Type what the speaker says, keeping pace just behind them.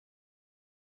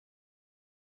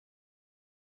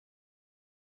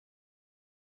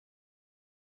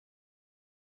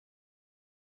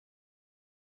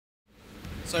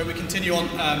So we continue on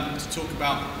to talk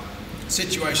about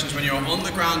situations when you're on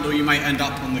the ground or you may end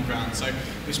up on the ground. So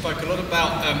we spoke a lot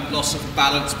about loss of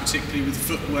balance, particularly with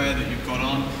footwear that you've got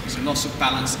on. So loss of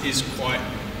balance is quite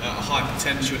a high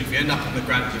potential. If you end up on the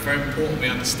ground, it's very important we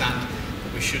understand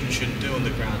what we should and shouldn't do on the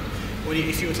ground.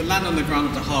 If you were to land on the ground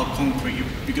with the hard concrete,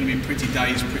 you're going to be pretty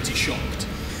dazed, pretty shocked.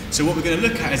 So what we're going to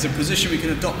look at is a position we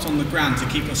can adopt on the ground to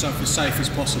keep ourselves as safe as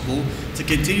possible, to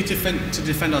continue to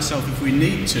defend ourselves if we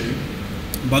need to,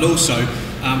 but also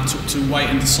to wait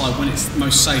and decide when it's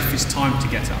most safest time to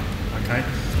get up. Okay.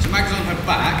 So Mag's on her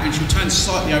back and she'll turn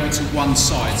slightly over to one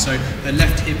side, so her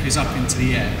left hip is up into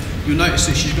the air. You'll notice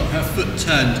that she's got her foot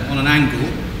turned on an angle,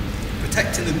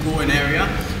 protecting the groin area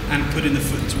and putting the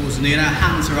foot towards the knee, and her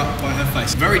hands are up by her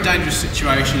face. A very dangerous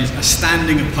situation is a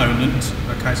standing opponent.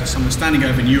 Okay, so someone standing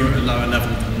over and you're at a lower level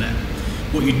than them.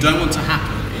 What you don't want to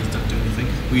happen is, don't do anything,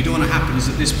 what you don't want to happen is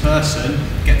that this person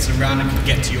gets around and can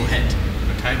get to your head.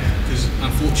 Okay, because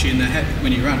unfortunately in the head,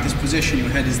 when you're around this position, your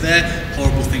head is there,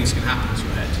 horrible things can happen to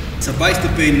your head. So based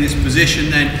on being in this position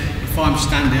then, if I'm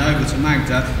standing over to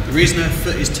Magda, the reason her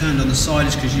foot is turned on the side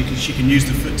is because she can use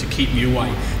the foot to keep me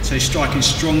away. So striking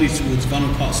strongly towards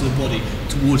vulnerable parts of the body,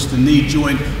 towards the knee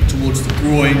joint, towards the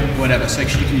groin, whatever. So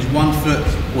she can use one foot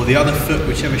or the other foot,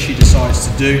 whichever she decides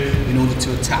to do, in order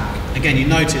to attack. Again, you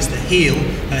notice her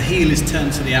heel is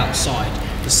turned to the outside.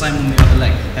 The same on the other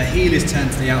leg. Her heel is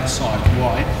turned to the outside.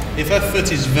 Why? If her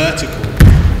foot is vertical,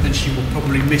 then she will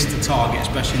probably miss the target,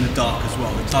 especially in the dark as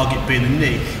well. The target being the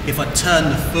knee. If I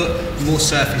turn the foot, more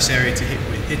surface area to hit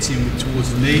with, hitting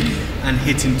towards the knee and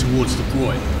hitting towards the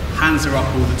groin. Hands are up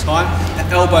all the time.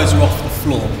 Her elbows are off the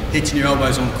floor. Hitting your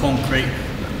elbows on concrete,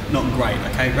 not great.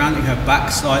 Okay, rounding her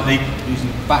back slightly, using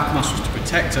back muscles to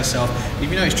protect herself. If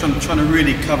you notice, trying to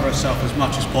really cover herself as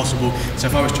much as possible. So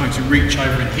if I was trying to reach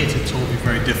over and hit it, it would be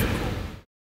very difficult.